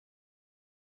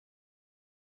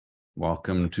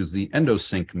Welcome to the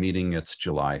EndoSync meeting. It's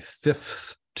July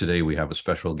 5th. Today we have a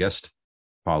special guest,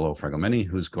 Paolo Fragomeni,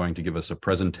 who's going to give us a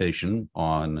presentation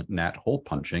on NAT hole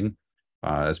punching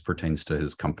as pertains to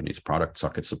his company's product,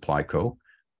 Socket Supply Co.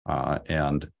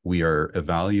 And we're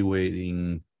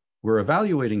evaluating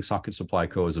Socket Supply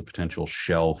Co. as a potential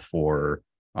shell for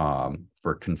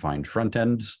confined front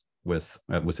ends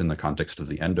within the context of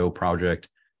the Endo project.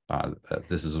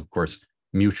 This is, of course,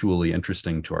 mutually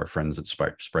interesting to our friends at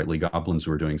Sprightly Goblins,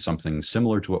 who are doing something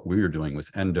similar to what we are doing with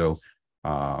Endo,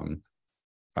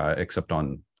 except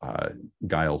on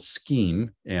Guile's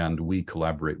scheme, and we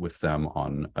collaborate with them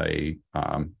on a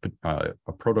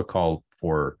protocol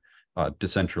for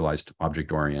decentralized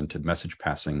object-oriented message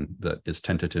passing that is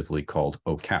tentatively called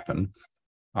OCAPN.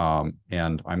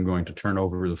 And I'm going to turn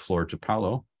over the floor to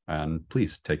Paolo, and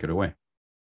please take it away.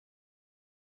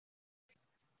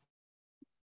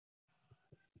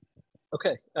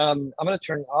 Okay, I'm going to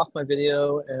turn off my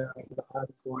video and I'm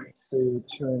going to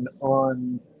turn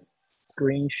on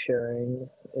screen sharing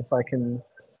if I can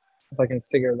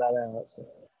figure that out.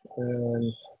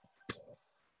 And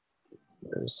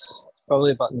there's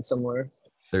probably a button somewhere.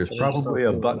 There's probably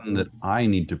a button that I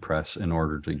need to press in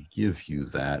order to give you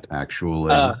that,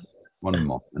 actually. One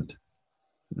moment.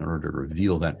 In order to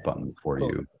reveal that button for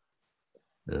you.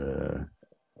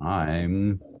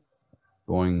 I'm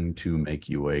going to make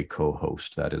you a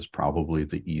co-host. That is probably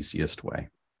the easiest way.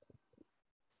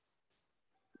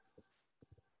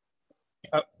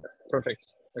 Oh, perfect.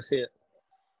 I see it.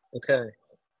 Okay.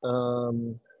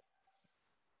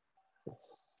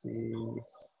 Let's see.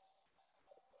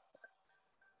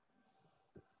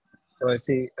 Oh, I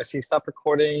see stop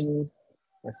recording.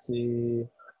 I see.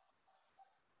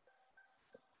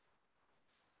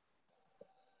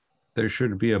 There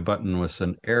should be a button with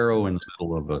an arrow in the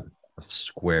middle of a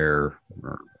square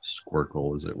or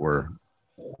squircle, as it were,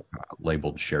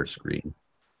 labeled share screen.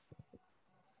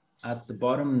 At the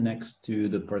bottom next to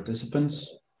the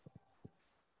participants.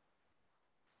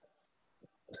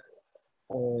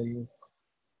 I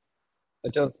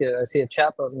don't see it. I see a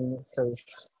chat button that says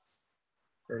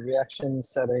reaction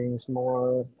settings,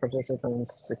 more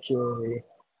participants, security.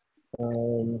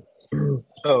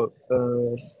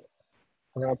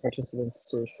 Allow participants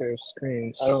to share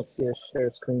screen. I don't see a share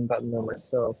screen button on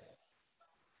myself.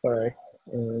 Sorry.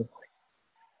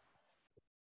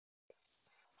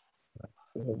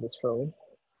 This rolling.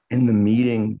 In the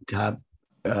meeting top,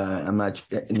 I'm not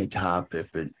in the top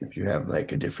if you have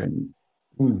like a different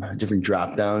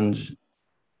drop downs.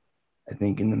 I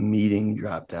think in the meeting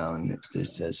drop down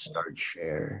this says start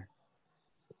share.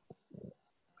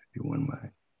 Maybe one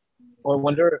way. Well, I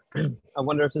wonder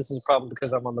if this is a problem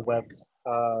because I'm on the web.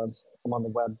 I'm on the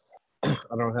web.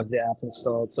 I don't have the app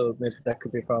installed, so maybe that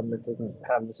could be a problem. It doesn't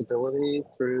have this ability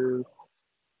through.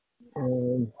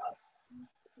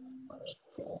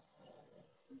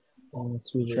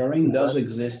 Sharing does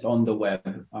exist on the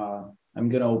web. I'm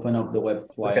going to open up the web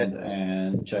client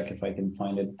and check if I can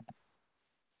find it.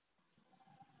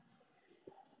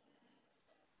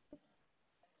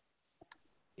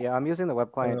 Yeah, I'm using the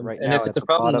web client right and now. If it's a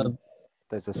problem, bottom,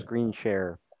 there's a screen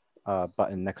share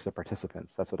button next to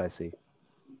participants. That's what I see.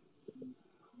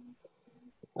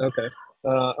 Okay.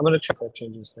 I'm going to check if that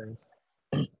changes things.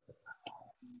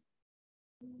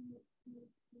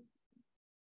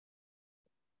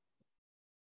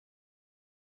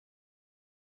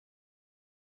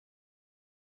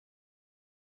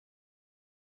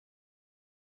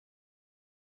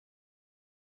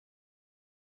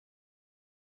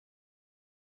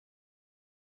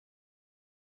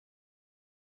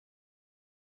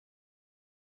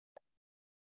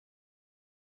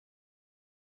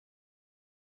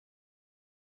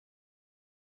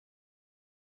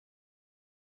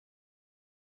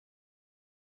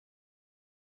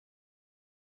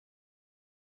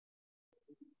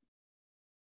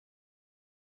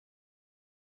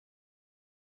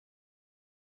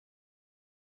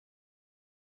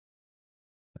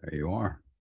 There you are.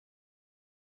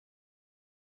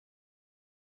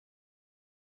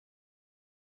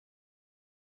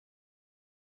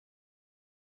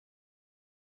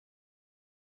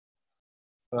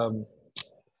 Do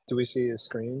we see a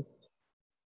screen?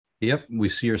 Yep, we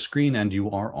see your screen and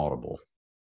you are audible.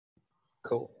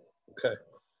 Cool. Okay.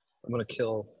 I'm going to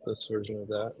kill this version of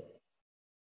that.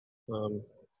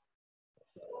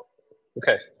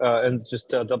 Okay. And just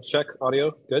double check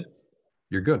audio. Good?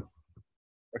 You're good.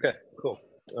 Okay, cool.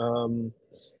 All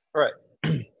right.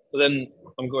 Well, then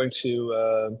I'm going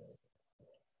to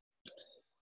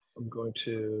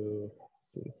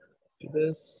do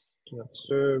this, do not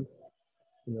disturb,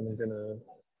 and then I'm going to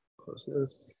close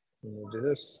this. We'll do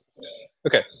this.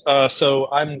 Okay,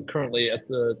 so I'm currently at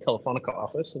the Telefonica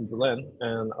office in Berlin,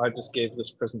 and I just gave this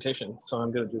presentation. So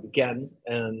I'm going to do it again,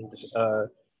 and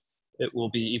it will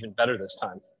be even better this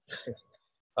time.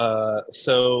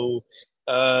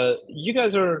 You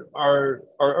guys are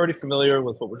already familiar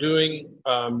with what we're doing.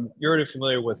 You're already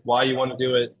familiar with why you want to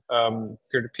do it,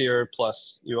 peer-to-peer.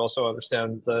 Plus, you also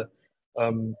understand the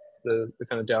kind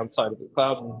of downside of the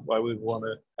cloud and why we want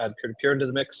to add peer-to-peer into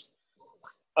the mix.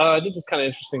 I did this kind of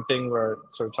interesting thing where I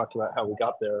sort of talked about how we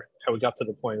got there, how we got to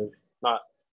the point of not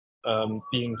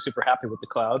being super happy with the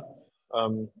cloud.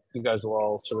 You guys will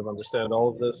all sort of understand all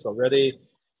of this already.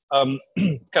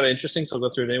 Kind of interesting, so I'll go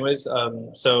through it anyways.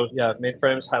 So yeah,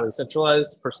 mainframes, highly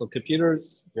centralized, personal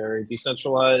computers, very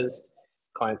decentralized,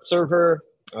 client server.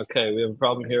 Okay, we have a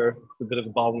problem here. It's a bit of a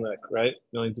bottleneck, right?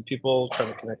 Millions of people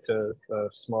trying to connect to a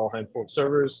small handful of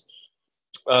servers.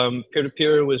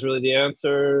 Peer-to-peer was really the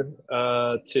answer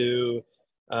to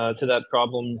that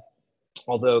problem,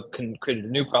 although created a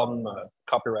new problem.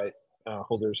 Copyright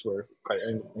holders were quite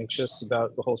anxious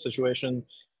about the whole situation.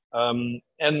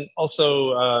 And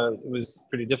also, it was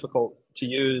pretty difficult to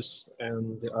use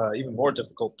and even more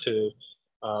difficult to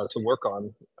work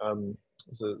on. It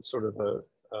was a sort of a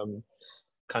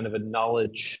kind of a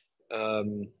knowledge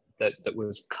that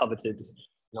was coveted,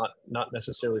 not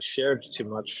necessarily shared too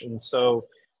much. And so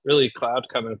really cloud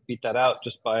kind of beat that out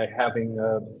just by having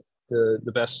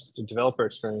the best developer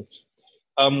experience.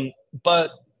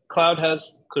 But cloud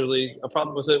has clearly a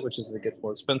problem with it, which is it gets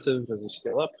more expensive as you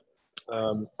scale up.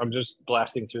 I'm just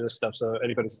blasting through this stuff, so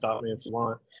anybody stop me if you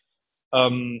want.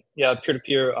 Yeah,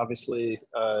 peer-to-peer, obviously,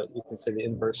 you can say the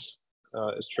inverse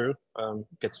is true.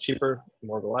 Gets cheaper,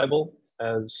 more reliable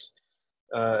as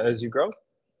you grow.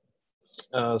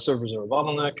 Servers are a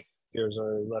bottleneck. Peers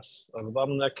are less of a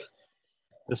bottleneck.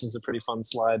 This is a pretty fun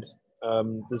slide.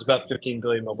 There's about 15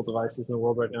 billion mobile devices in the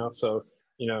world right now, so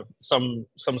you know some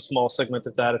small segment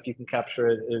of that, if you can capture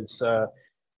it, is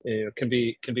can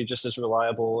be just as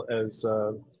reliable as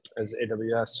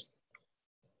AWS.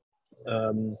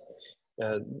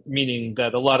 Meaning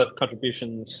that a lot of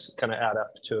contributions kind of add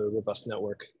up to a robust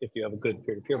network if you have a good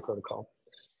peer-to-peer protocol.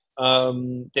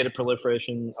 Data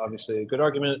proliferation, obviously a good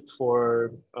argument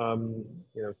for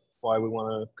why we want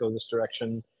to go this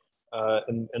direction,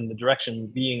 and the direction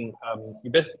being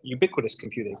ubiquitous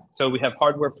computing. So we have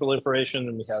hardware proliferation,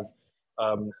 and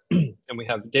we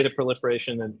have data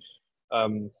proliferation, and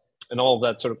all of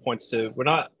that sort of points to we're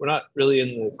not really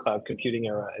in the cloud computing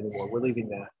era anymore. We're leaving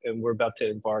that, and we're about to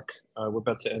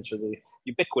enter the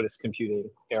ubiquitous computing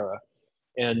era,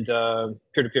 and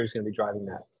peer-to-peer is going to be driving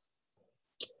that.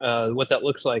 What that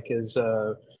looks like is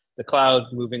the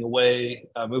cloud moving away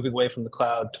from the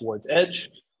cloud towards edge,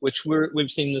 which we've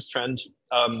seen this trend.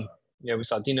 We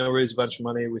saw Dino raise a bunch of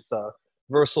money. We saw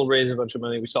Versal raise a bunch of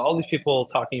money. We saw all these people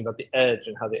talking about the edge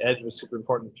and how the edge was super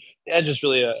important. The edge is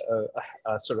really a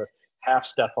sort of half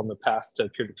step on the path to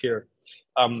peer-to-peer.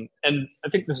 And I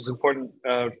think this is important.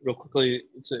 Real quickly,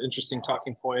 it's an interesting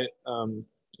talking point.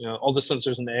 All the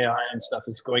sensors and AI and stuff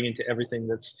is going into everything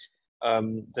that's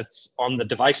on the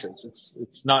devices.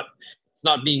 It's not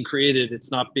being created.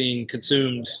 It's not being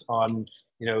consumed on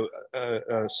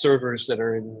servers that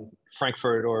are in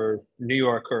Frankfurt or New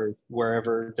York or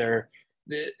wherever.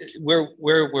 Where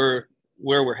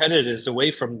we're headed is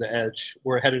away from the edge.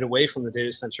 We're headed away from the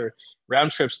data center.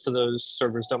 Round trips to those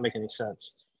servers don't make any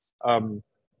sense,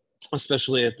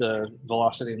 especially at the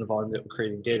velocity and the volume that we're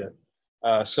creating data.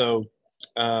 So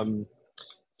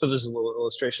this is a little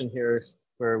illustration here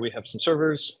where we have some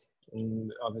servers,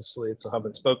 and obviously it's a hub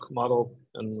and spoke model,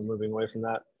 and we're moving away from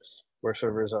that, where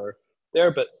servers are there,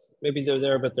 but maybe they're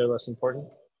there, but they're less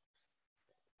important.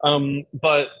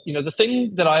 But the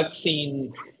thing that I've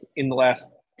seen in the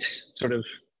last sort of,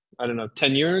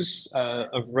 10 years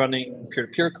of running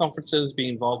peer-to-peer conferences, being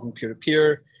involved in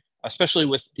peer-to-peer, especially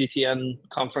with DTN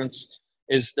conference,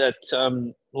 is that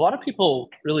a lot of people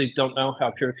really don't know how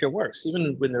peer-to-peer works.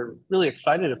 Even when they're really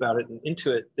excited about it and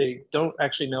into it, they don't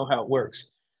actually know how it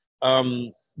works.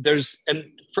 And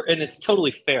it's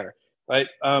totally fair, right?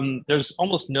 There's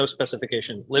almost no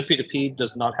specification. libp2p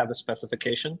does not have a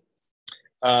specification.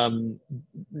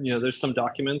 There's some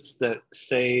documents that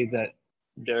say that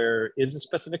there is a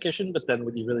specification, but then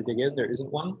when you really dig in, there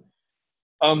isn't one.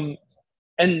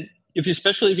 And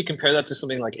especially if you compare that to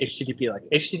something like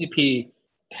HTTP,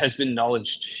 has been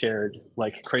knowledge shared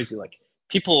like crazy. Like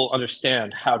people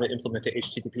understand how to implement an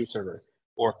HTTP server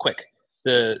or quick.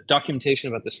 The documentation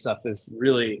about this stuff is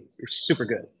really super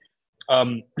good.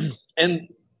 And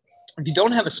if you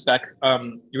don't have a spec,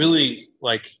 you really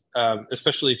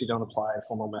especially if you don't apply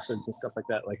formal methods and stuff like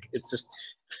that, it's just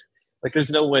Like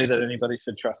there's no way that anybody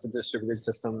should trust a distributed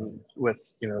system with,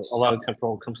 you know, a lot of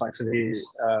temporal complexity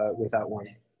without one.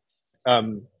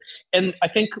 And I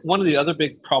think one of the other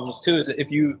big problems too is that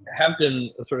if you have been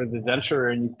a sort of adventurer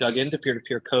and you dug into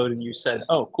peer-to-peer code and you said,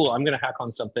 oh, cool, I'm going to hack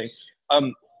on something,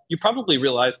 you probably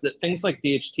realized that things like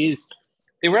DHTs,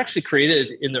 they were actually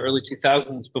created in the early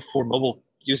 2000s before mobile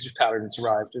usage patterns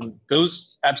arrived, and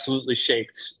those absolutely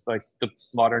shaped like the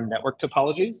modern network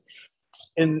topologies.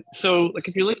 And so, like,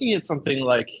 if you're looking at something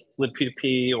like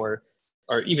libp2p or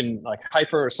even like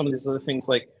Hyper or some of these other things,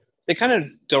 like they kind of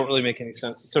don't really make any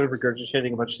sense. It's sort of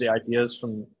regurgitating a bunch of the ideas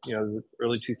from, you know, the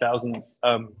early 2000s.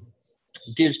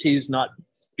 DHTs not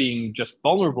being just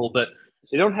vulnerable, but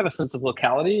they don't have a sense of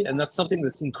locality, and that's something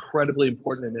that's incredibly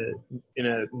important in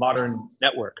a modern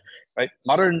network, right?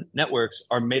 Modern networks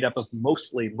are made up of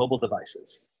mostly mobile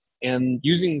devices. And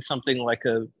using something like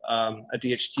a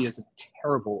DHT is a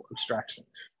terrible abstraction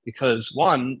because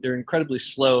one, they're incredibly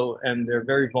slow and they're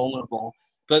very vulnerable,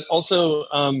 but also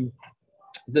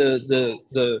the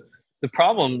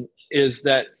problem is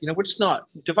that, you know, we're just not,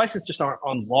 devices just aren't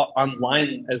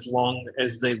online as long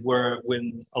as they were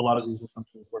when a lot of these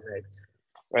assumptions were made,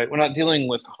 right? We're not dealing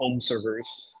with home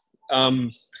servers.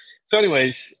 So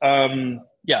anyways,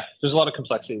 yeah, there's a lot of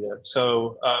complexity there.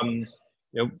 So, you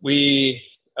know, we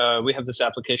have this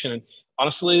application, and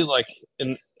honestly, like,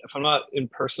 if I'm not in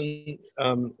person,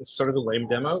 it's sort of a lame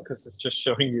demo because it's just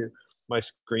showing you my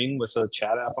screen with a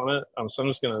chat app on it. So I'm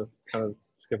just gonna kind of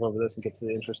skip over this and get to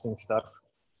the interesting stuff.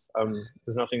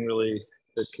 There's nothing really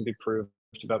that can be proved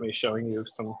about me showing you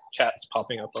some chats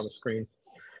popping up on the screen.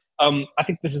 I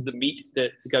think this is the meat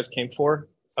that you guys came for,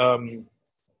 and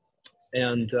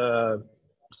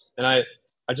I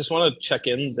just want to check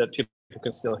in that people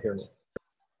can still hear me.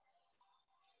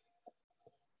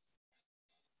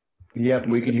 Yep,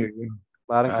 we can hear you.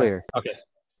 Loud and clear. Okay.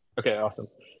 Okay, awesome.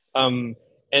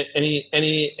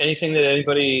 Anything that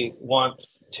anybody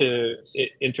wants to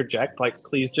interject, like,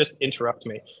 please just interrupt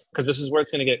me, because this is where it's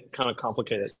going to get kind of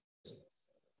complicated.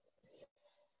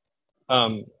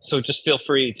 So just feel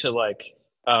free to, like,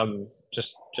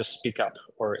 just speak up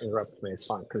or interrupt me. It's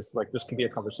fine, because, like, this can be a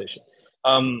conversation.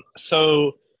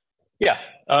 So yeah,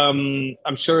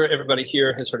 I'm sure everybody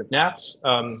here has heard of NATs.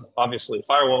 Obviously,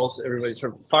 firewalls, everybody's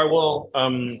heard of firewall.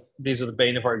 These are the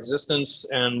bane of our existence,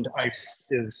 and ICE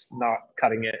is not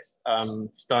cutting it.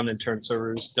 Stun and turn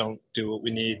servers don't do what we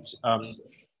need.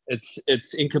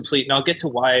 It's incomplete, and I'll get to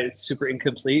why it's super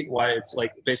incomplete, why it's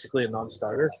like basically a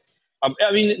non-starter.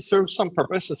 I mean, it serves some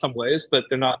purpose in some ways, but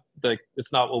they're not, like,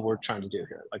 it's not what we're trying to do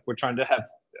here. Like, we're trying to have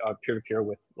peer-to-peer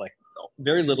with, like,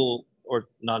 very little or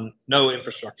no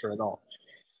infrastructure at all.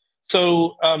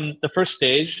 So the first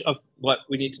stage of what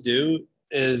we need to do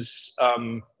is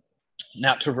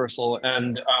NAT Traversal,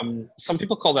 and some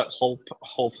people call that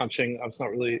hole punching. It's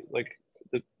not really, like,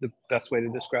 the best way to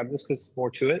describe this because there's more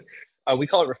to it. We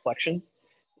call it reflection.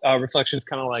 Reflection is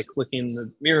kind of like looking in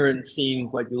the mirror and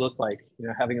seeing what you look like, you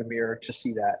know, having a mirror to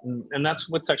see that, and that's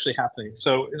what's actually happening.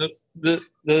 So the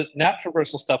NAT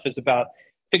Traversal stuff is about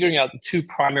figuring out the two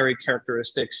primary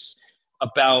characteristics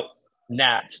about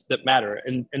NATs that matter,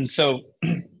 and so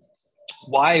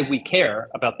why we care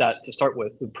about that to start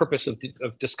with, the purpose of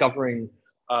discovering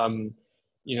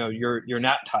you know, your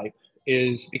NAT type,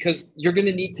 is because you're going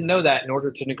to need to know that in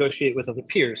order to negotiate with other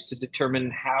peers to determine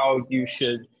how you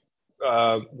should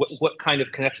what kind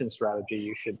of connection strategy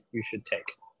you should take.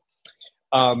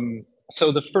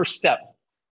 So the first step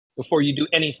before you do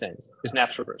anything is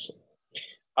NAT Traversal,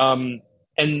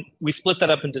 and we split that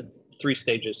up into 3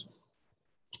 stages,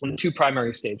 two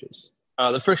primary stages.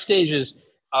 The first stage is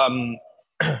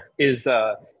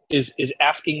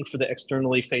asking for the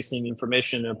externally facing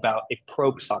information about a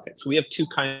probe socket. So we have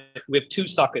two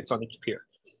sockets on each peer.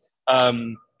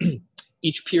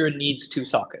 Each peer needs 2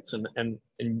 sockets, and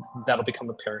that'll become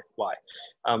apparent why.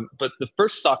 But the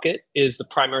first socket is the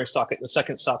primary socket. The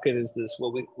second socket is this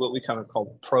what we kind of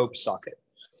call probe socket.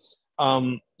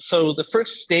 So the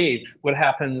first stage, what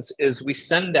happens is we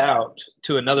send out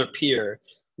to another peer.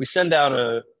 We send out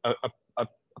a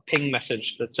ping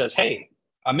message that says, "Hey,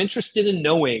 I'm interested in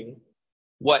knowing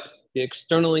what the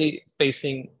externally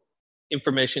facing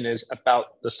information is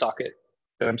about the socket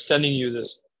that I'm sending you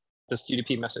this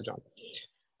UDP message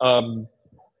on."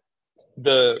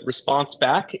 The response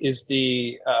back is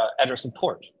the address and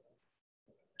port.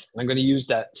 I'm going to use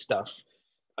that stuff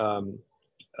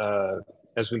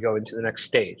as we go into the next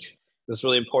stage. It's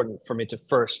really important for me to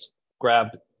first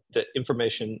grab the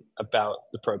information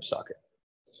about the probe socket.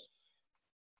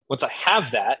 Once I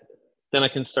have that, then I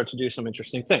can start to do some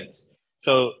interesting things.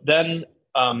 So then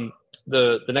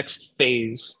the next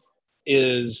phase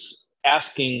is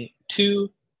asking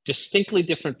two distinctly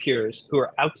different peers who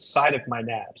are outside of my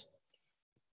NAT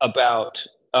about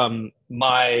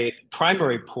my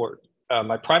primary port,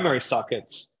 my primary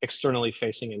socket's externally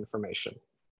facing information.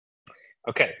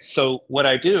 Okay, so what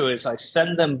I do is I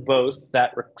send them both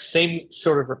that same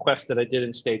sort of request that I did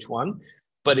in stage one,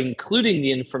 but including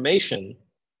the information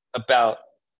about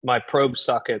my probe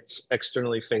socket's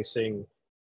externally facing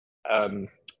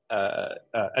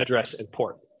address and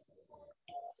port.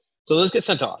 So those get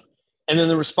sent off. And then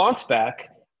the response back,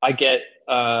 I get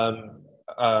on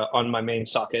my main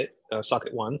socket,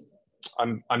 socket one.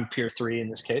 I'm peer 3 in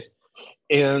this case.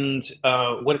 And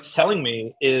what it's telling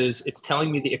me is it's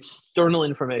telling me the external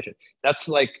information. That's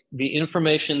like the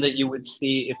information that you would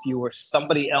see if you were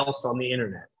somebody else on the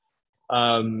internet,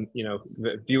 you know,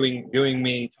 viewing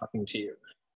me, talking to you.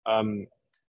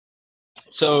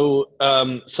 So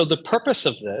the purpose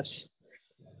of this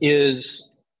is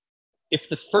if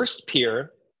the first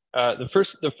peer,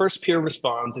 the first peer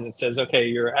responds and it says, okay,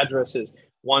 your address is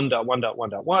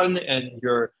 1.1.1.1 and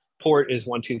your port is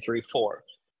 1234.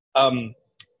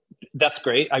 That's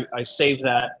great. I save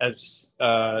that as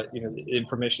you know,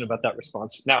 information about that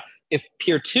response. Now, if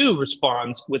peer 2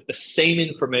 responds with the same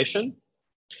information,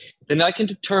 then I can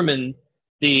determine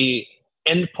the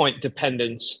endpoint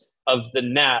dependence of the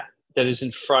NAT that is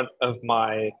in front of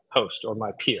my host or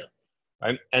my peer,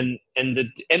 right? And the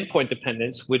endpoint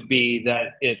dependence would be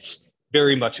that it's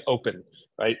very much open,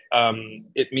 right?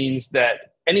 It means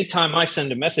that anytime I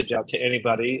send a message out to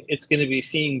anybody, it's going to be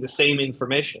seeing the same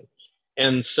information.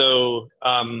 And so,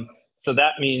 so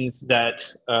that means that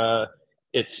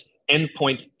it's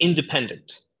endpoint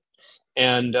independent.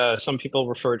 And some people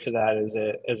refer to that as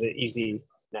an easy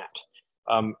NAT.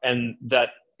 And that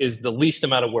is the least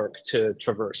amount of work to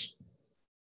traverse.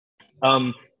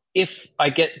 If I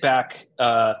get back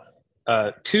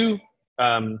two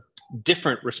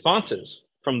different responses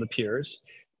from the peers,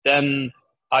 then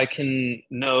I can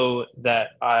know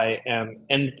that I am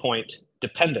endpoint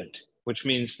dependent, which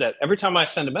means that every time I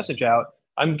send a message out,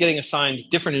 I'm getting assigned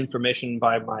different information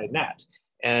by my NAT.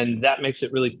 And that makes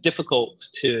it really difficult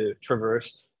to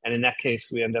traverse. And in that case,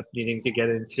 we end up needing to get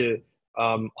into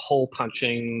hole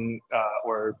punching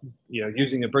or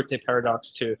using a birthday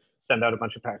paradox to send out a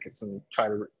bunch of packets and try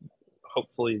to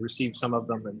hopefully receive some of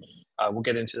them. And we'll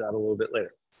get into that a little bit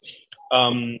later.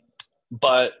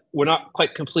 But we're not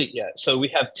quite complete yet. So we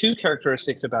have two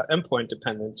characteristics about endpoint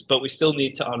dependence, but we still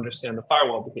need to understand the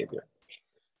firewall behavior.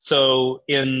 So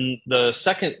in the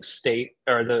second state,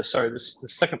 or the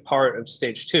second part of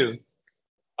stage 2,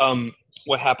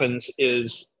 what happens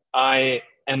is I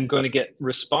am going to get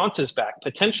responses back,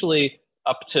 potentially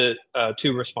up to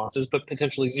 2 responses, but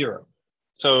potentially 0.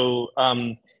 So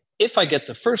if I get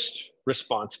the first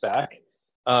response back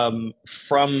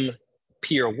from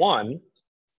peer 1,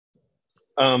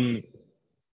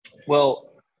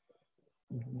 well,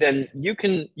 then you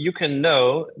can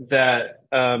know that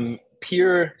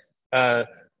peer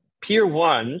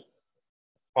 1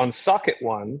 on socket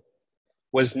 1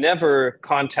 was never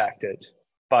contacted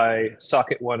by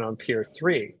socket 1 on peer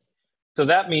 3. So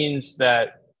that means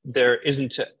that there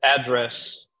isn't an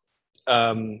address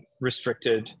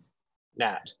restricted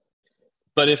NAT.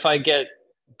 But if I get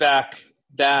back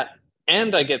that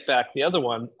and I get back the other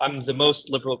one, I'm the most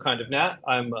liberal kind of NAT.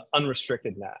 I'm an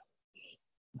unrestricted NAT.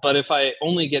 But if I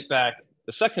only get back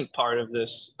the second part of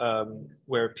this,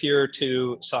 where peer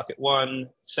 2 socket 1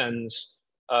 sends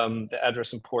the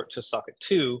address and port to socket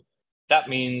 2, that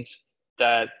means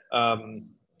that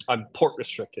I'm port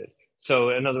restricted. So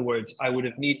in other words, I would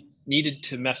have needed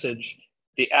to message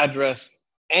the address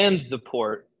and the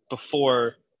port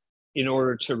before in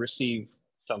order to receive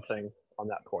something on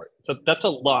that port. So that's a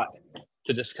lot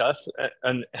to discuss.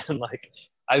 And like,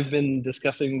 I've been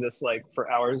discussing this like for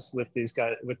hours with these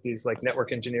guys, with these like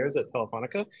network engineers at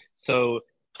Telefonica. So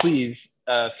please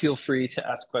feel free to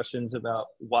ask questions about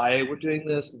why we're doing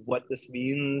this, what this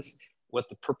means, what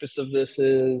the purpose of this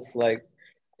is, like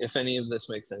if any of this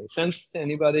makes any sense to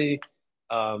anybody,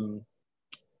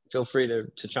 feel free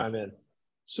to chime in.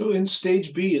 So in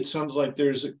stage B, it sounds like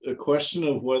there's a question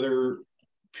of whether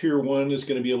peer 1 is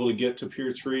going to be able to get to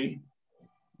peer 3.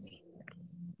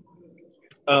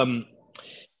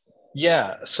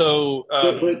 Yeah, so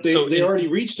but they already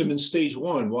reached him in stage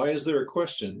 1. Why is there a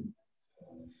question?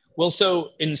 Well, so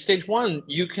in stage 1,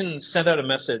 you can send out a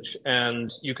message and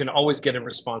you can always get a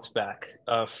response back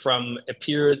from a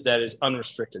peer that is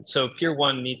unrestricted. So peer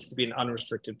 1 needs to be an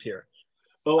unrestricted peer.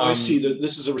 Oh, I see. That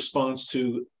this is a response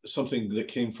to something that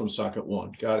came from socket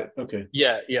 1. Got it. Okay.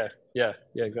 Yeah,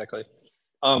 exactly.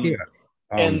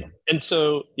 And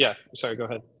so, yeah, sorry, go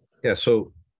ahead. Yeah,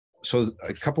 so so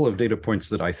a couple of data points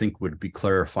that I think would be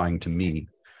clarifying to me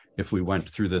if we went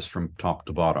through this from top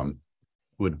to bottom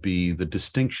would be the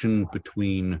distinction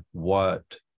between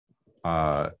like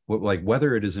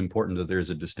whether it is important that there's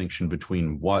a distinction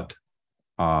between what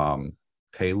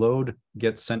payload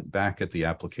gets sent back at the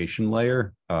application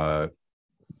layer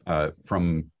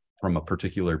from a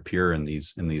particular peer in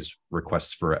these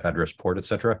requests for address port,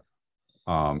 etc.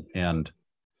 And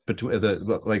between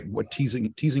like what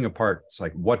teasing apart, it's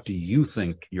like, what do you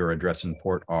think your address and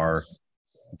port are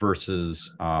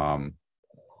versus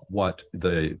what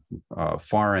the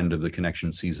far end of the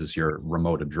connection sees as your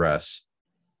remote address,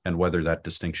 and whether that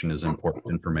distinction is important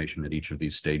information at each of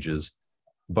these stages.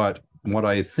 But what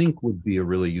I think would be a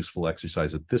really useful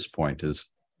exercise at this point is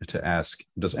to ask,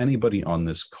 does anybody on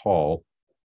this call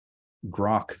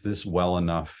grok this well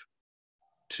enough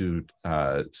to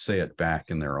say it back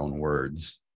in their own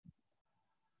words?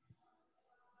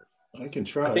 I can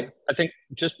try. I think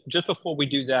just before we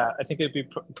do that, I think it'd be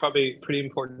probably pretty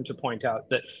important to point out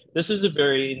that this is a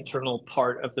very internal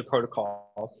part of the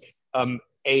protocol.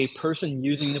 A person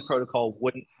using the protocol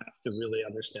wouldn't have to really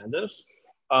understand this.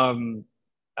 I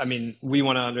mean, we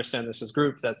want to understand this as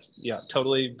group. That's, yeah,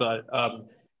 totally.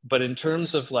 But in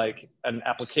terms of like an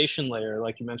application layer,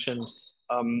 like you mentioned,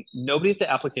 nobody at the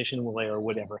application layer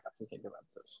would ever have to think about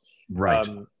this. Right.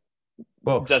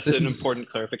 Well, that's an important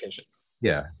clarification.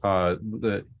 Yeah.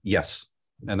 Yes,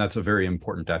 and that's a very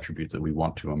important attribute that we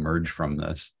want to emerge from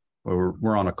this.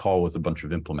 We're on a call with a bunch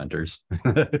of implementers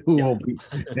who will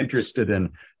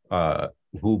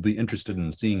be interested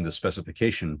in seeing the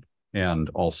specification and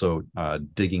also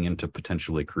digging into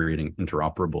potentially creating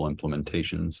interoperable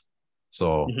implementations.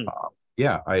 So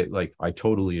yeah, I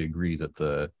totally agree that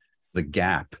the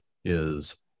gap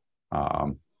is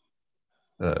a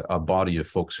body of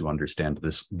folks who understand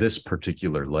this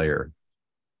particular layer.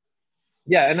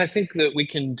 Yeah, and I think that we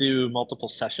can do multiple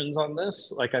sessions on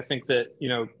this. Like, I think that, you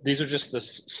know, these are just the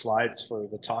slides for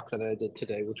the talk that I did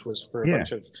today, which was for a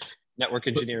bunch of network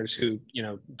engineers who, you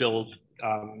know, build,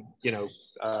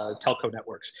 telco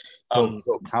networks.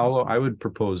 So Paolo, I would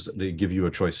propose to give you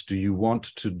a choice. Do you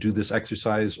want to do this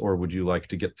exercise, or would you like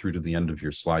to get through to the end of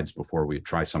your slides before we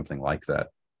try something like that?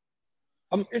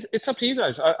 It's up to you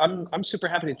guys. I'm super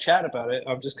happy to chat about it.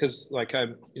 Just because, like, I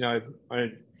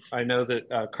know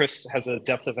that Chris has a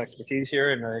depth of expertise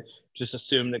here, and I just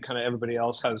assume that kind of everybody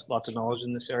else has lots of knowledge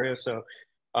in this area. So,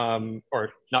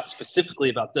 or not specifically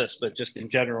about this, but just in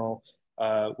general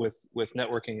with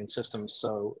networking and systems.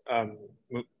 So,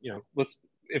 you know,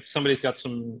 if somebody's got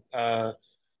some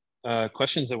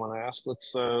questions they want to ask,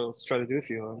 let's try to do a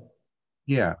few.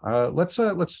 Yeah,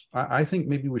 I think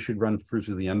maybe we should run through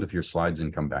to the end of your slides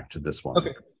and come back to this one.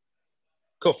 Okay,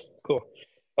 cool.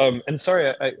 And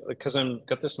sorry, because I'm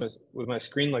got this with my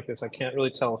screen like this, I can't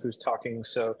really tell who's talking.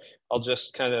 So I'll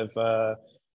just kind of,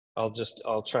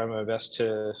 I'll try my best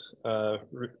to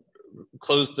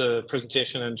close the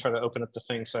presentation and try to open up the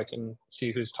thing so I can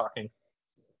see who's talking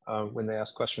when they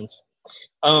ask questions.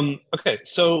 Okay,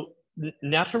 so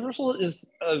NAT Traversal is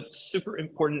a super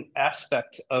important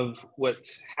aspect of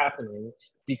what's happening,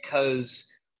 because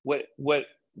what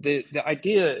the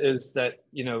idea is that,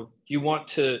 you know, you want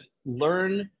to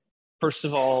learn, first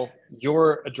of all,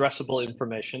 your addressable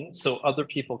information so other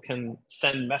people can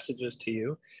send messages to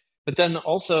you, but then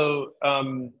also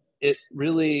it's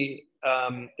really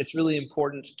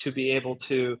important to be able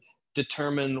to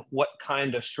determine what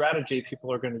kind of strategy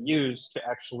people are going to use to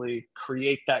actually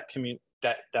create that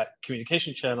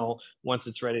communication channel once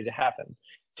it's ready to happen.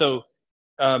 So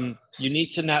you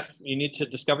need to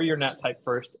discover your NAT type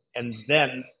first, and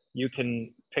then you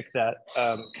can pick that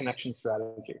connection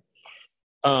strategy.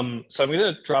 So I'm going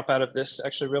to drop out of this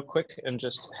actually real quick and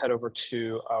just head over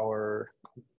to our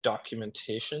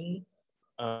documentation,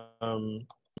 because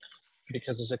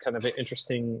there's a kind of an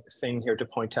interesting thing here to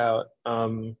point out.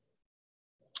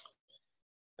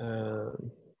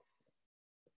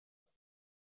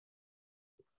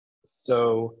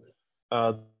 So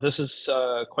this is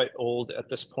quite old at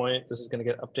this point. This is going to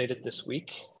get updated this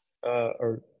week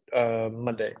or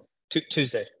Monday,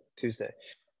 Tuesday.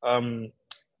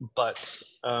 But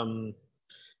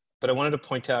I wanted to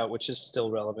point out, which is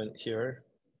still relevant here,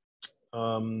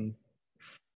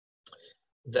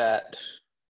 that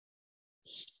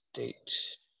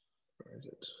state, where is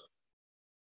it?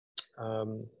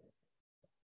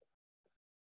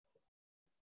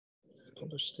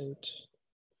 Publish state,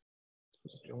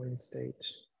 join state.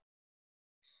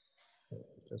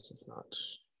 This is not,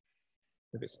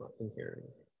 maybe it's not in here.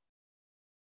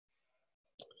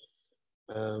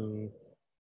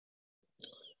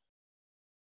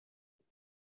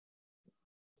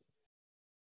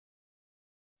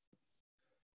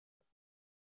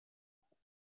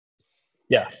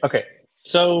 Yeah. Okay.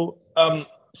 So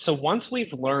so once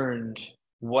we've learned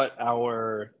what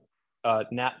our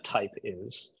NAT type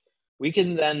is, we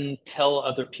can then tell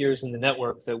other peers in the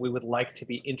network that we would like to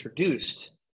be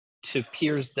introduced to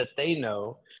peers that they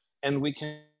know, and we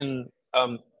can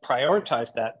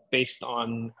prioritize that based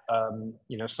on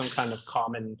you know, some kind of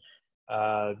common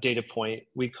data point.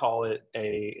 We call it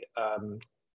a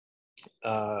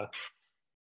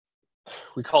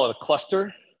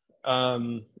cluster,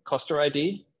 cluster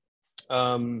ID.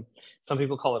 Some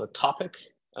people call it a topic.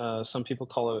 Some people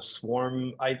call it a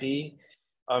swarm ID.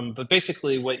 But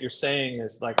basically what you're saying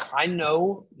is, like, I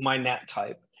know my NAT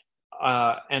type,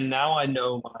 and now I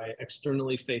know my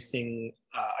externally facing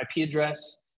IP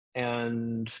address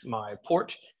and my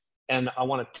port, and I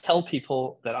want to tell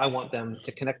people that I want them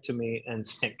to connect to me and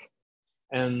sync.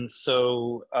 And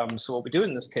so, so what we do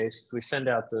in this case is we send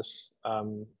out this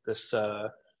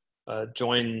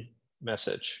join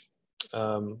message.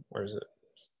 Where is it?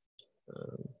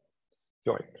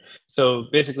 Join. So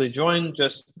basically, join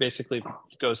just basically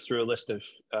goes through a list of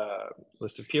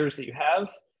peers that you have,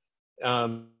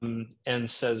 and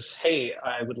says, "Hey,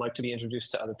 I would like to be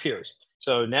introduced to other peers."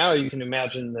 So now you can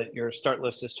imagine that your start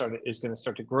list is going to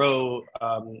start to grow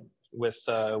with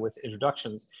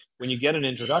introductions. When you get an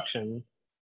introduction,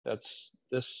 that's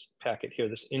this packet here,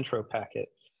 this intro packet.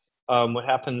 What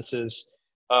happens is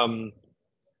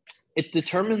it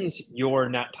determines your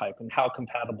NAT type and how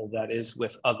compatible that is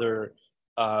with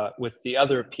the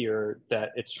other peer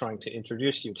that it's trying to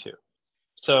introduce you to.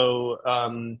 So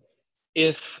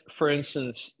if, for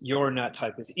instance, your NAT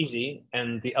type is easy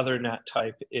and the other NAT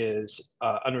type is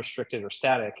unrestricted or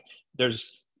static,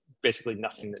 there's basically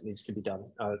nothing that needs to be done.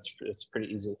 It's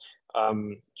pretty easy.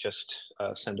 Just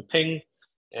send a ping,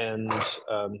 and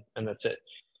that's it.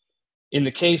 In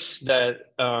the case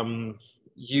that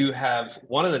you have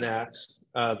one of the NATs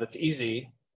that's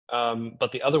easy,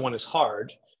 but the other one is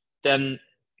hard, then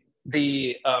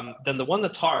the one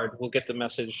that's hard will get the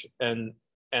message, and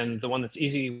the one that's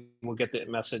easy will get the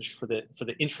message for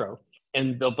the intro,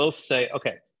 and they'll both say,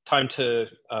 okay, time to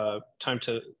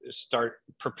start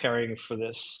preparing for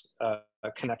this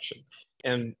connection.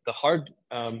 And the hard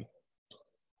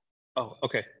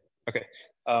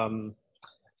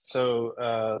so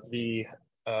the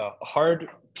hard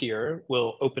peer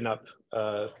will open up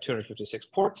 256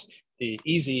 ports. The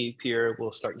easy peer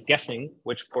will start guessing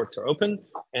which ports are open.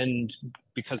 And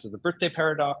because of the birthday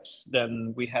paradox,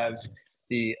 then we have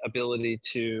the ability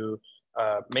to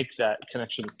make that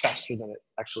connection faster than it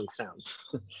actually sounds.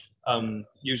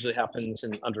 Usually happens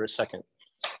in under a second.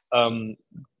 And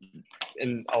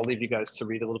I'll leave you guys to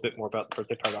read a little bit more about the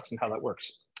birthday paradox and how that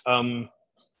works.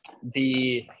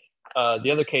 The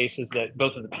other case is that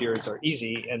both of the peers are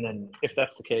easy, and then if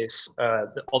that's the case,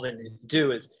 all they need to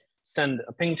do is send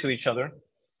a ping to each other,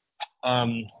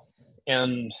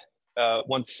 and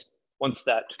once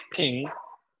that ping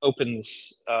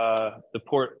opens the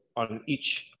port on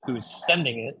each who's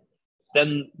sending it,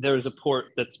 then there's a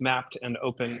port that's mapped and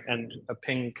open, and a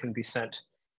ping can be sent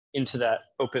into that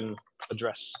open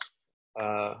address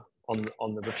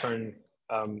on the return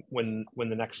when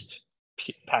the next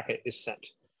packet is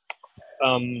sent.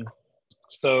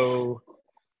 So,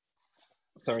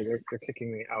 sorry, they're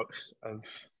kicking me out of.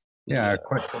 Yeah, a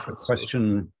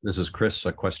question. This is Chris.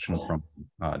 A question from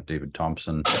David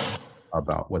Thompson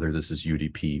about whether this is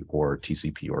UDP or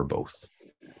TCP or both.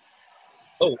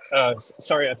 Oh,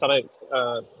 sorry. I thought I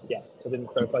didn't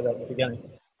clarify that in the beginning.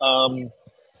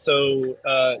 So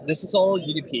this is all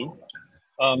UDP,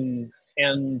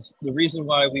 and the reason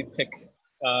why we pick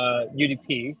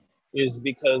UDP is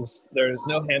because there's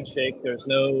no handshake, there's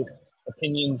no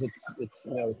opinions. It's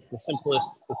the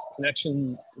simplest. It's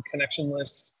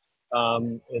connectionless.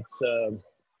 It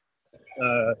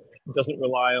doesn't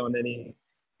rely on any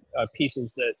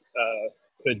pieces that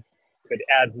could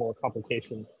add more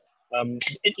complication.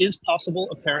 It is possible,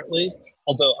 apparently,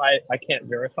 although I can't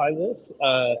verify this,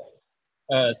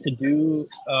 to do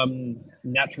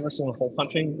NAT traversal and hole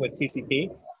punching with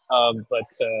TCP,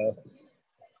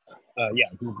 yeah,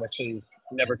 we've actually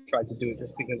never tried to do it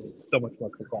just because it's so much more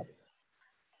complex.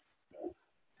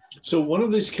 So one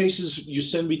of these cases, you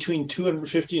send between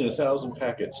 250 and 1,000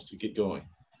 packets to get going.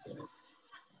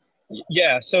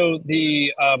 Yeah, so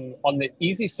the on the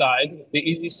easy side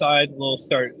will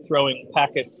start throwing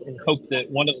packets and hope that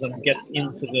one of them gets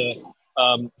into the.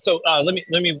 Let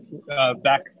me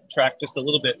backtrack just a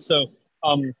little bit. So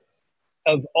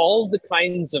of all the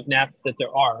kinds of NATs that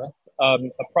there are,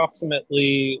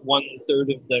 approximately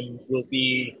 1/3 of them will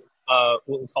be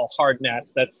what we call hard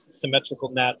NATs. That's symmetrical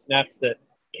NATs, NATs that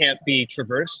can't be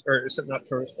traversed, or not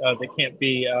traversed. They can't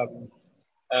be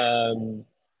you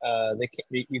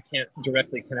can't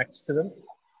directly connect to them.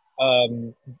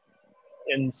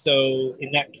 And so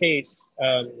in that case,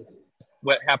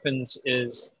 what happens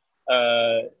is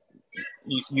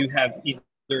you have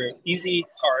either easy,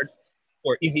 hard,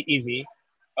 or easy, easy.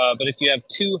 But if you have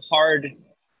two hard,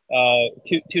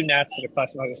 two NATs that are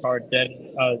classified as hard, then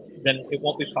it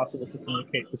won't be possible to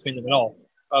communicate between them at all.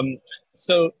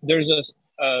 So there's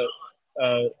a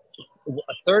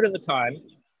third of the time,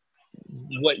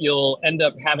 what you'll end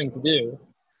up having to do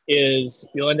is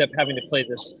you'll end up having to play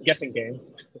this guessing game,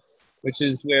 which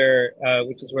is where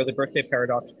the birthday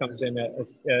paradox comes in.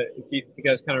 If you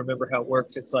guys kind of remember how it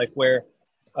works, it's like where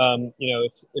you know,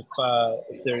 if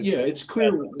there's, yeah, it's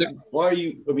clear why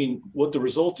you, I mean, what the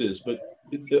result is, but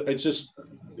it's just,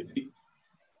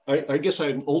 I guess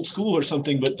I'm old school or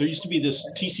something, but there used to be this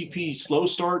TCP slow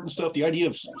start and stuff. The idea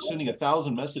of sending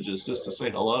 1,000 messages just to say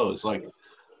hello is like,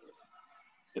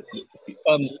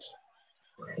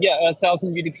 yeah,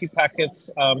 1,000 UDP packets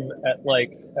at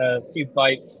like a few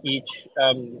bytes each.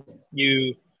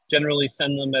 You generally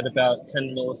send them at about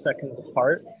 10 milliseconds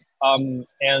apart.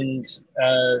 And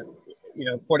you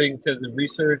know, according to the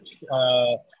research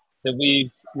that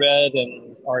we've read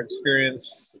and our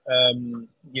experience,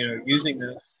 you know, using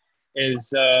this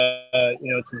is,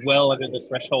 you know, it's well under the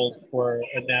threshold for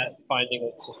a NAT finding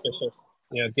it suspicious.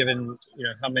 You know, given, you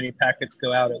know, how many packets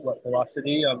go out at what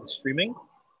velocity on streaming.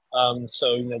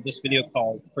 So, you know, this video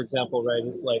call, for example, right,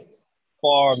 is like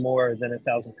far more than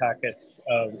 1,000 packets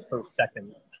per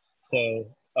second. So,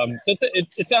 so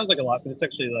it sounds like a lot, but it's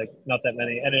actually like not that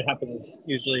many, and it happens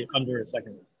usually under a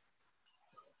second.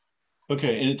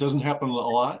 okay, and it doesn't happen a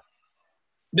lot?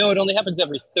 No, it only happens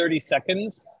every 30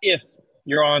 seconds if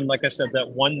you're on, like I said, that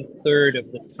 1/3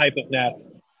 of the type of NAT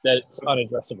that's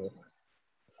unaddressable.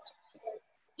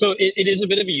 So it is a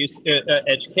bit of a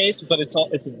edge case, but it's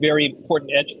a very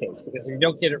important edge case, because if you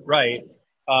don't get it right,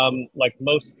 like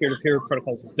most peer-to-peer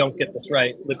protocols don't get this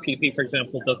right. libpp, for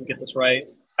example, doesn't get this right.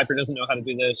 Hyper doesn't know how to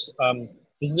do this.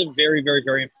 This is a very, very,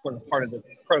 very important part of the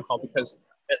protocol, because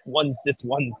it's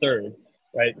 1/3,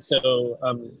 right? So,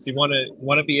 so you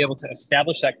want to be able to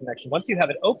establish that connection. Once you have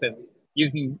it open,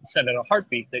 you can send out a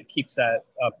heartbeat that keeps that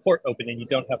port open, and you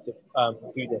don't have to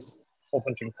do this hole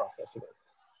punching process again.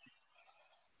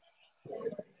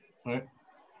 Right.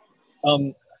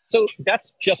 So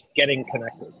that's just getting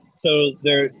connected. So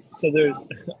there's,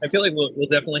 I feel like we'll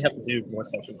definitely have to do more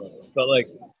sessions on this, but like,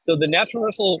 so the NAT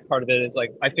Traversal part of it is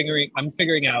like, I'm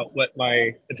figuring out what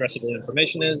my addressable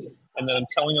information is, and then I'm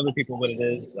telling other people what it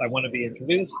is I want to be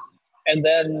introduced. And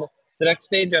then the next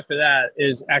stage after that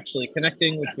is actually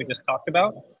connecting, which we just talked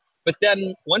about. But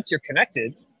then once you're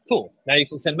connected, cool, now you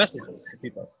can send messages to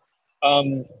people.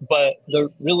 But the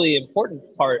really important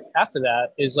part after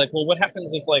that is like, well, what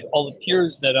happens if like all the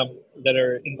peers that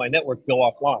are in my network go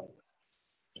offline?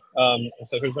 And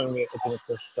so here's when we open up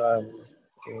this,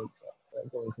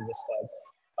 go into this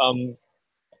slide.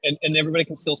 And everybody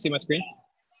can still see my screen?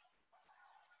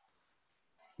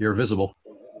 You're visible.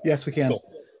 Yes, we can. Cool.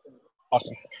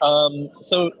 Awesome.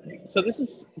 So this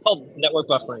is called network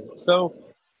buffering. So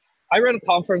I ran a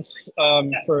conference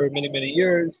for many, many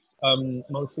years.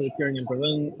 Mostly appearing in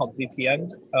Berlin, called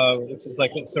DTN, which is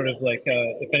like sort of like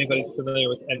if anybody's familiar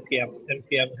with NPM.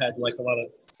 NPM had like a lot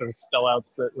of sort of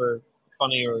spellouts that were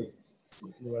funny or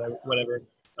whatever.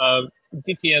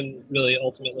 DTN really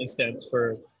ultimately stands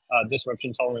for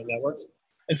disruption tolerant networks.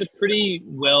 It's a pretty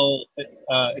well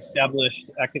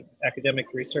established academic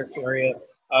research area,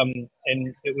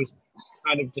 and it was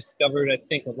kind of discovered, I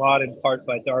think, a lot in part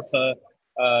by DARPA.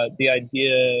 The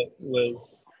idea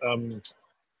was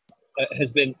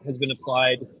has been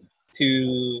applied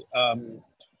to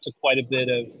quite a bit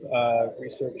of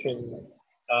research in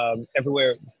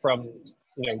everywhere from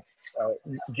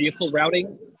vehicle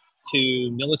routing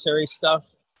to military stuff.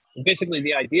 And basically,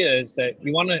 the idea is that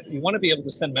you want to be able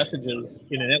to send messages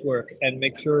in a network and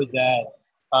make sure that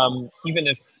even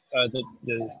if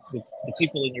the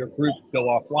people in your group go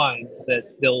offline, that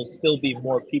there'll still be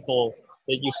more people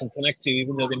that you can connect to,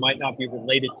 even though they might not be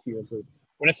related to your group.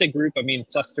 When I say group, I mean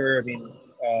cluster, I mean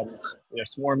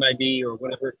swarm ID, or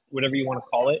whatever you want to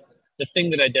call it. The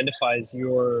thing that identifies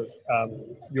your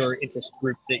interest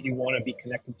group that you want to be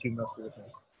connected to most of the time.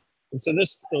 And so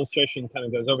this illustration kind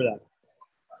of goes over that.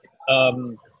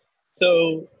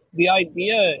 So the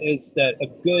idea is that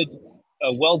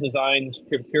a well-designed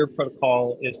peer-to-peer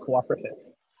protocol is cooperative,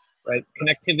 right?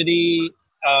 Connectivity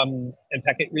and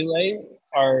packet relay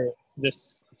are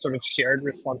this sort of shared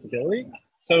responsibility.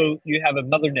 So you have a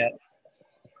mother net,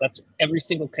 that's every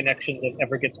single connection that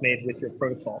ever gets made with your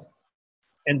protocol.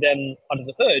 And then under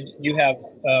the hood, you have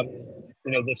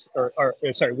this, or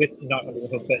sorry, with not under the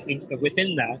hood, but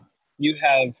within that, you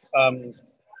have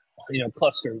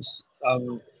clusters,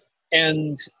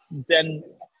 and then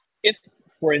if,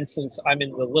 for instance, I'm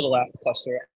in the little app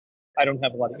cluster, I don't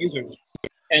have a lot of users,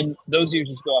 and those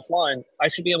users go offline, I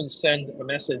should be able to send a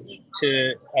message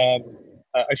to,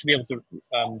 I should be able to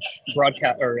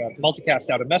broadcast or multicast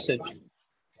out a message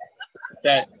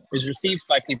that is received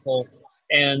by people,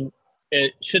 and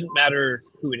it shouldn't matter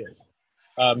who it is.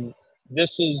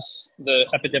 This is the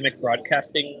epidemic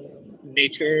broadcasting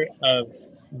nature of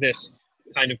this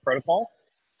kind of protocol.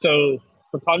 So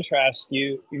for contrast,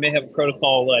 you may have a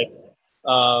protocol like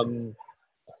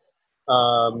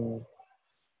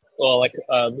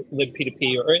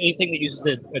libp2p or anything that uses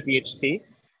a DHT.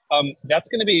 That's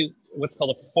going to be what's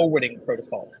called a forwarding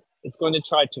protocol. It's going to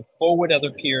try to forward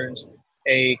other peers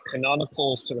a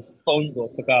canonical sort of phone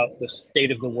book about the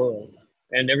state of the world.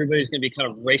 And everybody's going to be kind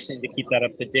of racing to keep that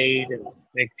up to date and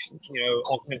make,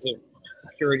 all kinds of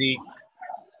security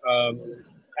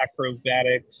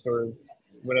acrobatics or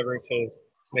whatever to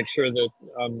make sure that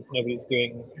nobody's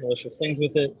doing malicious things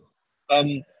with it.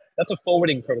 That's a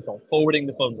forwarding protocol, forwarding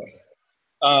the phone book.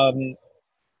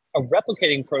 A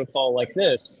replicating protocol like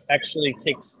this actually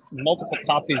takes multiple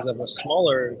copies of a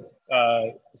smaller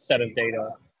set of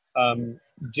data,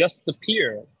 just the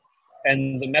peer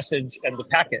and the message and the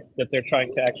packet that they're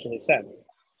trying to actually send.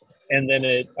 And then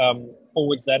it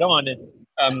forwards that on.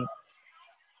 And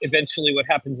eventually what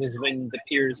happens is when the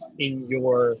peers in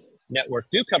your network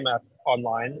do come up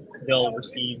online, they'll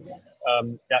receive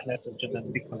that message and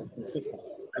then become consistent,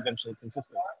 eventually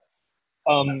consistent.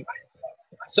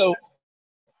 So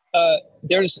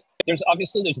there's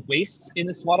obviously waste in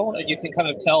this model, and you can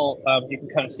kind of tell, you can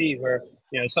kind of see where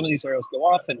some of these arrows go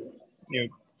off, and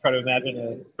try to imagine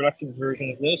a production version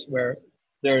of this where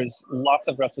there's lots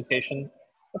of replication.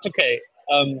 That's okay.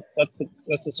 That's the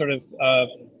sort of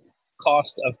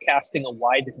cost of casting a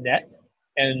wide net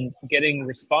and getting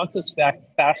responses back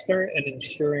faster and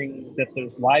ensuring that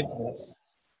there's liveness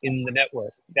in the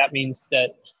network. That means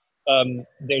that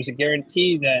there's a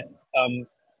guarantee that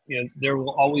there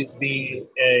will always be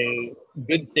a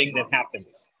good thing that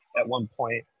happens at one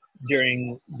point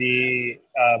during the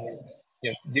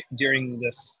during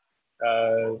this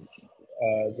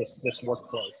this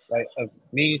workflow, right? Of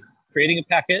me creating a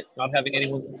packet, not having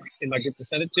anyone in my group to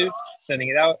send it to, sending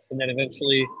it out, and then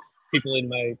eventually people in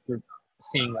my group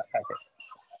seeing that packet.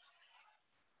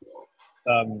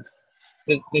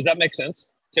 Does that make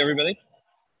sense to everybody?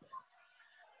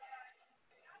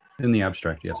 In the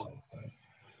abstract, yes.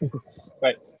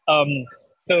 Right.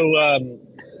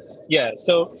 Yeah.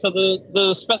 So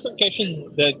the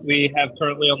specification that we have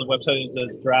currently on the website is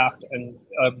a draft, and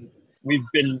we've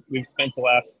spent the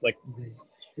last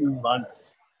 2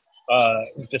 months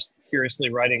just furiously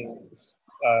writing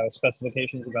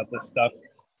specifications about this stuff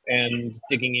and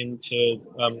digging into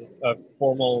a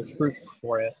formal proof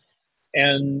for it.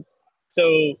 And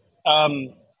so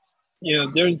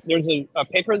there's a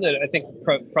paper that I think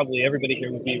probably everybody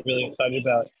here would be really excited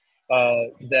about.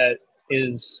 That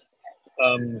is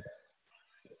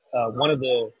one of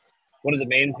the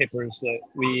main papers that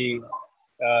we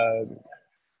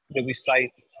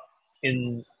cite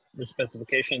in the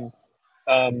specification.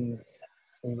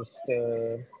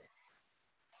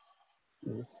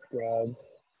 Just grab.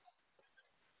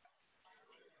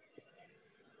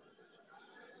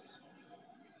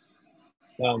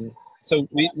 So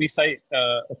we cite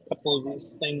a couple of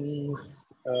these things,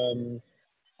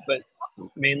 but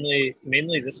mainly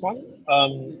this one.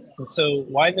 And so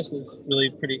why this is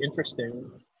really pretty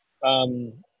interesting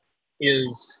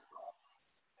is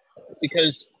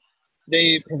because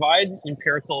they provide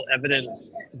empirical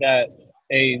evidence that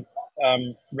a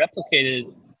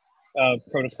replicated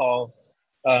protocol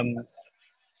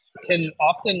can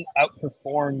often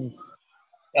outperform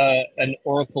an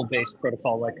Oracle-based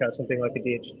protocol like something like a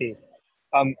DHT.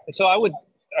 So I would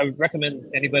recommend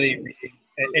anybody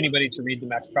to read the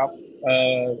Max Prop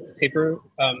paper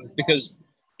because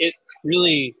it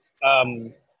really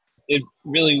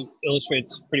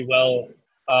illustrates pretty well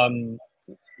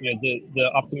the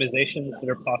optimizations that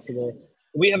are possible.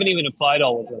 We haven't even applied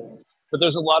all of them, but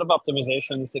there's a lot of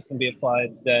optimizations that can be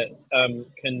applied that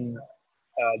can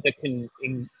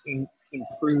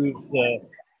improve the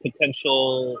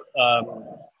potential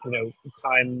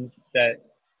time that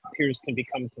peers can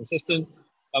become consistent.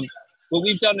 What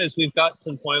we've done is we've got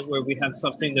to the point where we have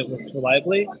something that works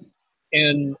reliably,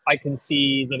 and I can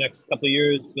see the next couple of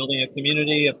years building a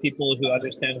community of people who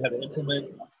understand how to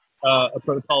implement a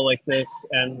protocol like this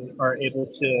and are able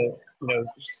to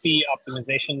see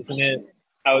optimizations in it,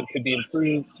 how it could be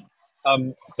improved,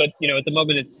 But at the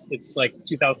moment it's like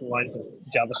 2,000 lines of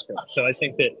JavaScript. So I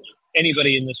think that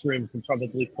anybody in this room can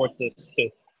probably port this to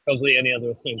probably any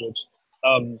other language.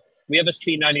 We have a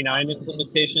C99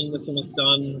 implementation that's almost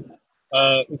done.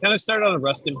 We kind of started on a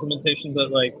Rust implementation,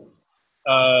 but like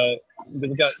we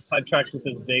got sidetracked with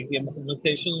the Zig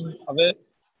implementation of it,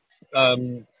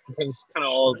 because it's kind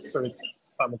of all sort of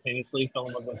simultaneously fell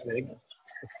in love with Zig.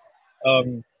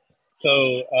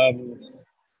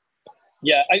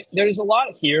 Yeah, there's a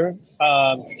lot here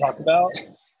to talk about,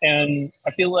 and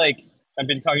I feel like I've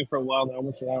been talking for a while now,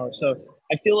 almost an hour. So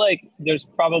I feel like there's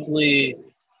probably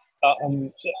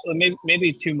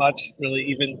maybe too much, really,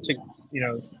 even to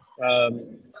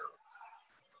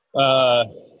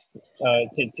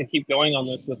to keep going on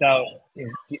this without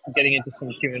getting into some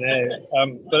Q&A.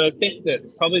 But I think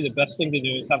that probably the best thing to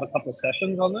do is have a couple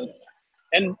sessions on this,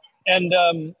 and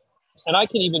I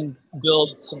can even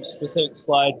build some specific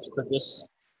slides for this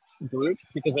group,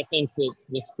 because I think that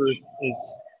this group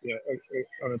is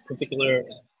on a particular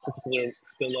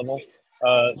skill level.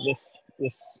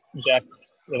 This deck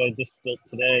that I just built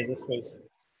today, this was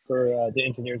for the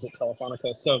engineers at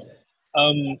Telefonica. So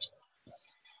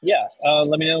yeah,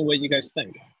 let me know what you guys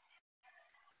think.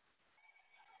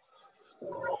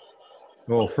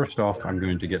 Well, first off, I'm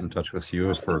going to get in touch with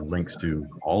you for links to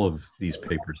all of these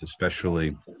papers,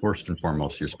 especially first and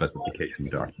foremost your specification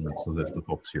documents, so that the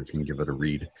folks here can give it a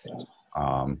read.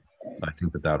 I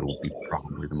think that will be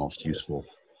probably the most useful.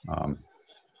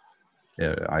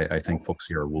 I think folks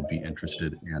here will be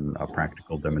interested in a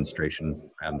practical demonstration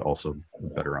and also a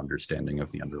better understanding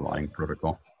of the underlying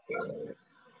protocol.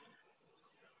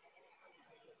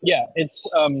 Yeah, it's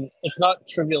not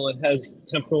trivial. It has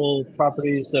temporal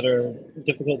properties that are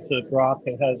difficult to grok.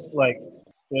 It has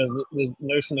the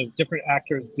notion of different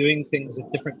actors doing things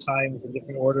at different times in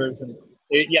different orders, and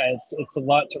it's a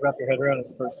lot to wrap your head around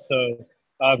at first. So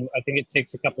I think it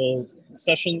takes a couple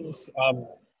sessions,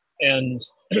 and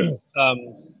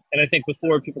I think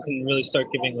before people can really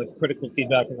start giving critical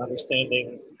feedback and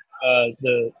understanding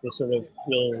the sort of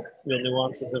real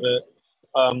nuances of it.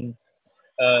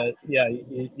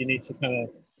 You need to kind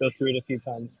of go through it a few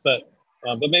times, but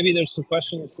maybe there's some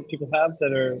questions that people have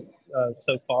that are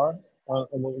so far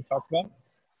on what we talked about.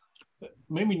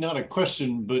 Maybe not a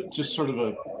question, but just sort of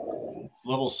a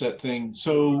level set thing.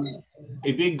 So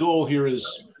a big goal here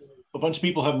is a bunch of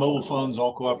people have mobile phones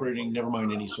all cooperating, never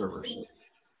mind any servers.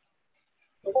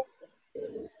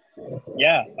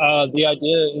 Yeah, the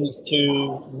idea is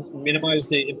to minimize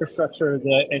the infrastructure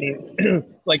that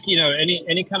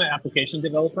any kind of application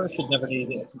developer should never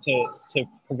need to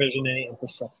provision any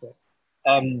infrastructure.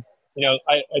 I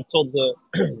told the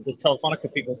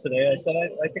Telefonica people today, I said,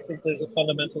 I think that there's a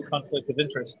fundamental conflict of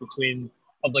interest between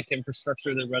public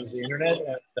infrastructure that runs the internet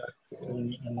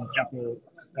and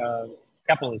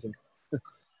capitalism.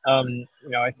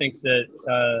 I think that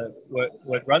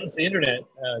what runs the internet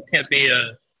can't be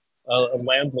a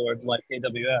landlord like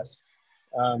AWS.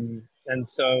 And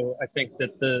so I think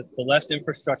that the less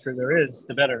infrastructure there is,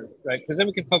 the better, right? Because then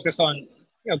we can focus on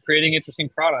creating interesting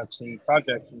products and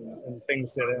projects and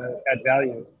things that add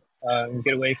value, and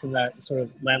get away from that sort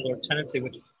of landlord tendency,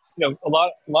 which a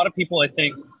lot of people, I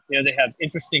think, they have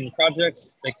interesting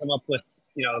projects, they come up with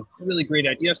really great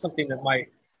ideas, something that might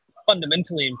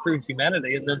fundamentally improve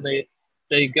humanity, and then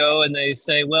they go and they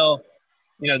say, well,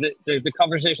 the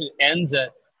conversation ends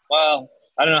at, well,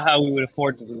 I don't know how we would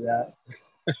afford to do that.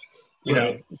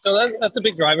 So that's a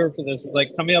big driver for this, is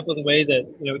coming up with a way that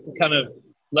we can kind of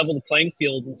level the playing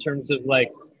field in terms of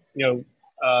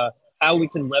how we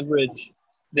can leverage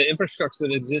the infrastructure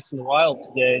that exists in the wild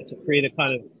today to create a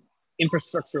kind of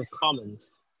infrastructure of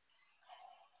commons.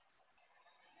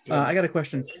 I got a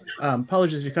question.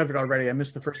 Apologies if you covered it already. I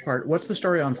missed the first part. What's the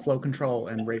story on flow control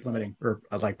and rate limiting, or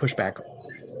pushback,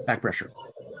 back pressure?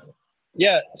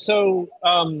 Yeah. So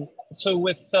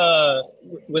with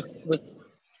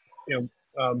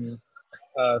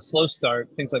slow start,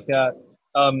 things like that.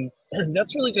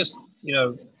 That's really just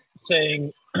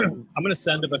saying I'm going to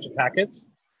send a bunch of packets,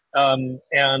 and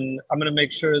I'm going to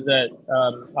make sure that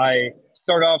I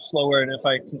start off slower, and if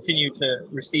I continue to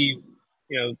receive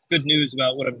good news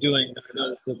about what I'm doing, I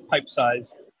know the pipe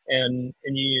size, and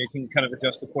you can kind of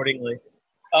adjust accordingly.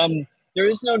 There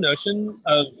is no notion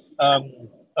of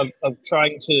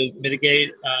trying to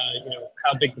mitigate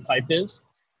how big the pipe is,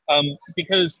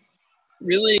 because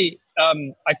really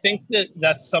I think that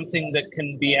that's something that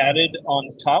can be added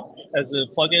on top as a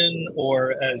plugin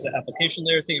or as an application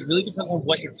layer thing. It really depends on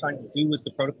what you're trying to do with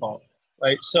the protocol,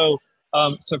 right? So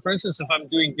for instance, if I'm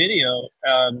doing video,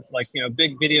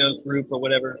 big video group or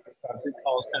whatever, group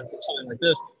calls, kind of something like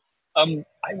this,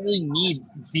 I really need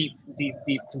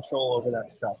deep control over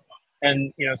that stuff.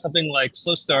 And something like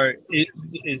slow start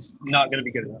is not going to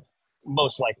be good enough,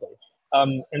 most likely.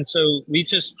 And so we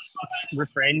just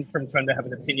refrained from trying to have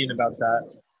an opinion about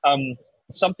that.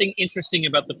 Something interesting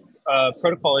about the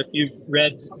protocol, if you've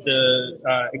read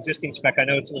the existing spec, I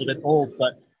know it's a little bit old,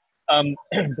 but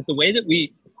but the way that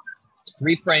we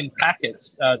reframe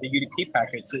packets, the UDP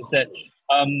packets, is that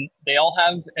they all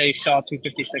have a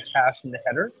SHA-256 hash in the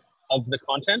header of the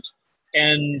content,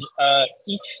 and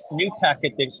each new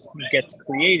packet that gets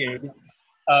created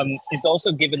is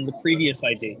also given the previous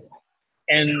ID.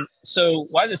 And so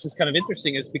why this is kind of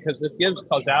interesting is because this gives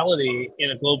causality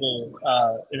in a global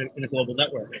in a global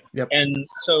network. Yep. And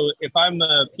so if I'm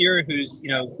a peer who's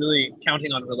really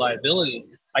counting on reliability,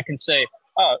 I can say,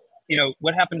 oh,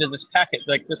 what happened to this packet?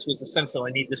 Like, this was essential.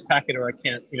 I need this packet, or I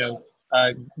can't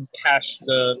hash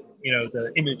the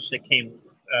the image that came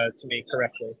to me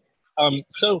correctly.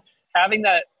 So having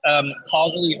that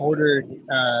causally ordered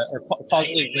or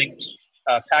causally linked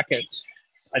packets,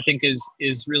 I think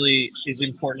is really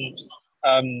important.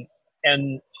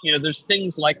 And there's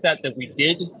things like that we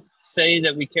did say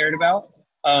that we cared about,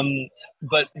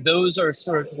 but those are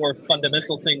sort of more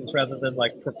fundamental things rather than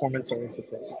like performance oriented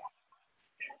things.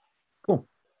 Cool.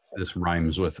 This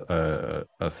rhymes with a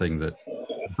thing that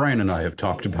Brian and I have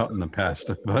talked about in the past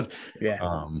about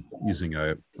using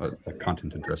a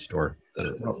content address store.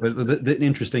 The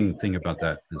interesting thing about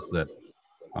that is that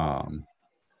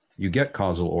you get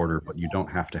causal order, but you don't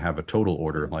have to have a total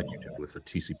order like you do with a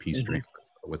TCP stream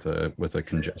with a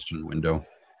congestion window.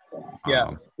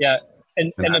 And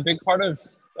a big part of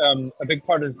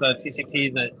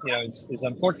TCP that is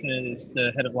unfortunate is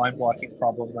the head of line blocking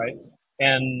problem, right?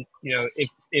 And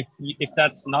if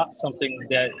that's not something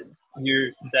that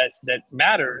that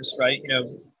matters, right?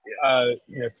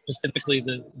 Specifically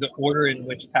the order in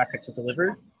which packets are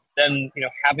delivered, then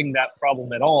having that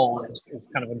problem at all is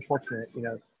kind of unfortunate.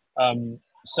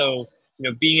 So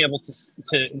being able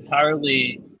to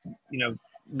entirely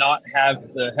not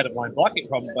have the head of line blocking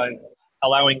problem by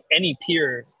allowing any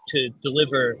peer to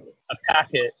deliver a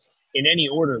packet in any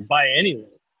order by anyone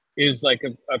is like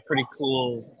a pretty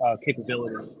cool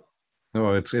capability.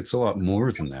 No, it's a lot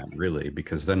more than that, really,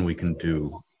 because then we can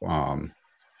do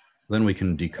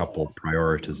decouple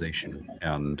prioritization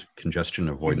and congestion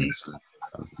avoidance,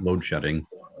 load shedding,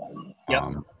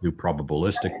 do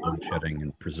probabilistic load shedding,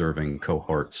 and preserving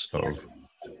cohorts of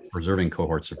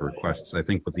requests. I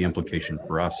think what the implication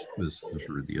for us is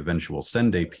through the eventual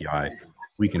send API,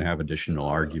 we can have additional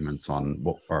arguments on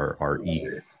what our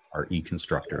E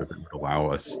constructor that would allow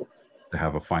us to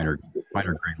have a finer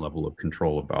grain level of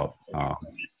control about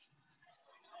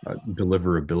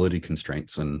deliverability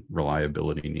constraints and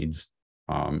reliability needs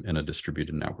in a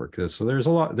distributed network. So there's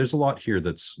a lot here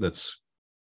that's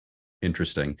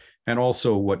interesting. And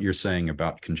also what you're saying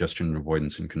about congestion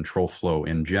avoidance and control flow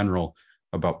in general,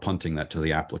 about punting that to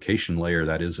the application layer,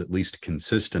 that is at least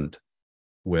consistent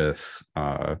with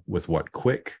what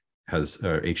Quick has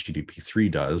HTTP3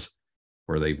 does,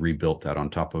 where they rebuilt that on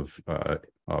top of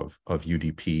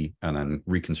UDP and then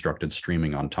reconstructed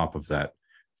streaming on top of that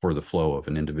for the flow of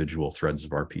an individual threads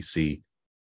of RPC.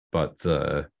 But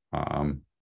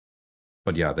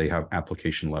yeah, they have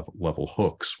application level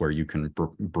hooks where you can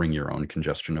bring your own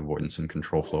congestion avoidance and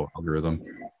control flow algorithm.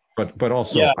 But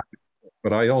also,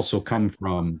 but I also come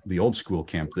from the old school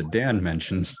camp that Dan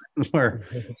mentions, where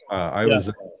I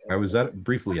was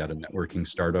briefly at a networking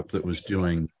startup that was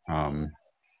doing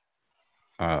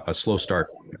a slow start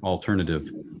alternative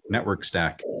network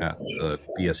stack at the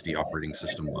BSD operating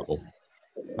system level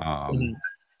to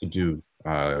do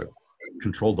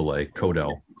control delay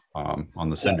codel on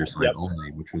the sender side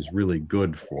only, which was really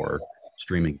good for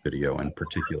streaming video in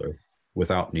particular,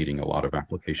 without needing a lot of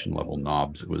application level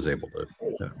knobs. It was able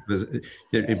to,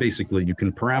 it basically, you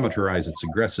can parameterize its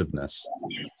aggressiveness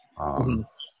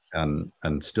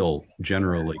and still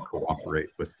generally cooperate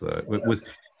with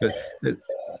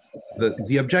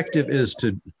the objective is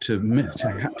to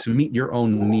meet your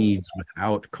own needs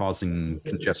without causing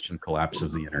congestion collapse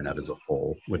of the internet as a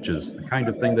whole, which is the kind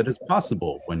of thing that is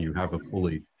possible when you have a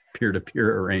fully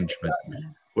peer-to-peer arrangement,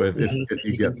 if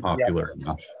you get popular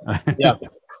enough.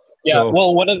 So,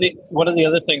 well, one of the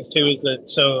other things too is that,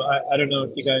 so I don't know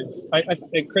if you guys,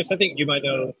 Chris, I think you might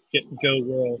know Joe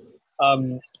Rural,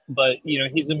 but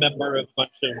he's a member of a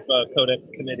bunch of codec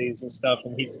committees and stuff,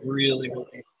 and he's really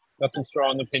got some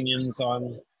strong opinions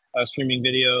on streaming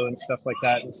video and stuff like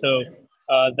that. And so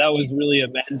that was really a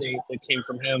mandate that came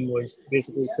from him, was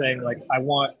basically saying, like, I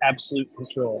want absolute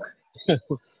control.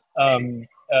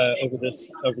 over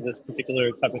this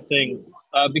particular type of thing,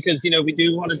 because we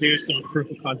do want to do some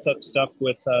proof of concept stuff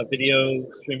with video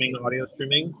streaming, audio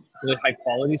streaming, really high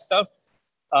quality stuff.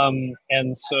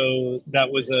 And so that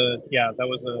was a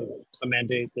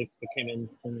mandate that came in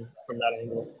from that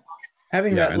angle.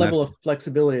 Having Yeah, that and level that's- of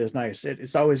flexibility is nice.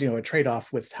 It's always, a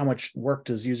trade-off with how much work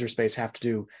does user space have to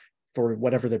do for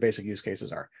whatever their basic use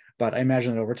cases are. But I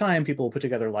imagine that over time, people will put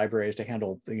together libraries to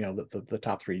handle, the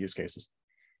top 3 use cases.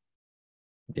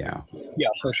 Yeah. Yeah,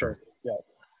 for sure. Yeah.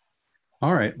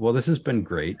 All right. Well, this has been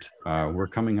great. We're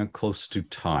coming up close to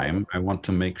time. I want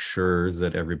to make sure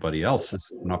that everybody else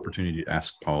has an opportunity to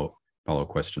ask Paolo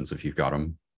questions if you've got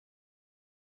them.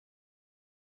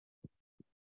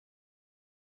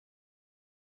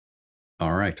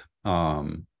 All right.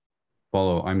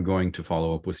 Paolo, I'm going to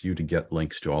follow up with you to get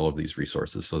links to all of these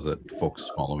resources so that folks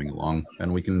following along,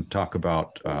 and we can talk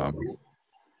about a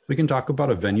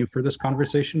venue for this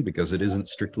conversation, because it isn't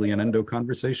strictly an Endo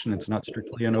conversation. It's not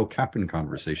strictly an OCAPN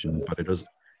conversation, but it is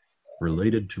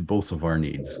related to both of our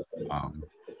needs.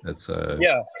 That's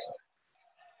Yeah.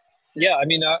 I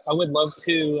mean, I would love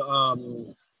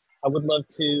to.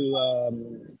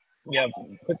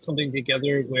 Put something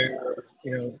together where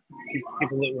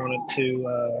people that wanted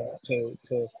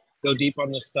to go deep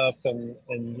on this stuff and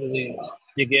really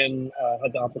dig in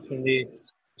had the opportunity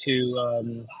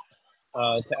to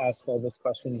ask all those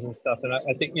questions and stuff. And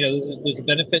I think there's a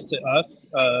benefit to us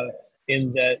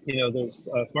in that there's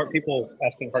smart people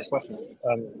asking hard questions.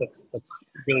 That's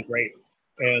really great,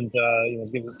 and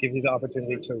give you the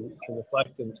opportunity to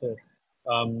reflect and to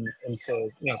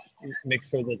make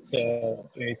sure that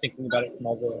you're thinking about it from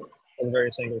all the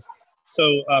various angles.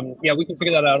 So yeah, we can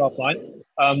figure that out offline.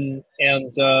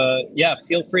 Yeah,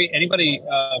 feel free. Anybody,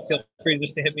 feel free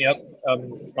just to hit me up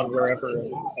on wherever,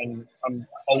 and I'm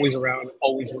always around,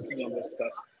 always working on this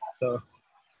stuff. So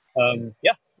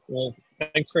yeah, well,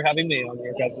 thanks for having me on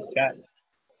your guys' chat.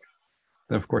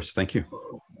 Of course. Thank you.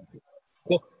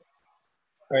 Cool.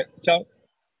 All right. Ciao.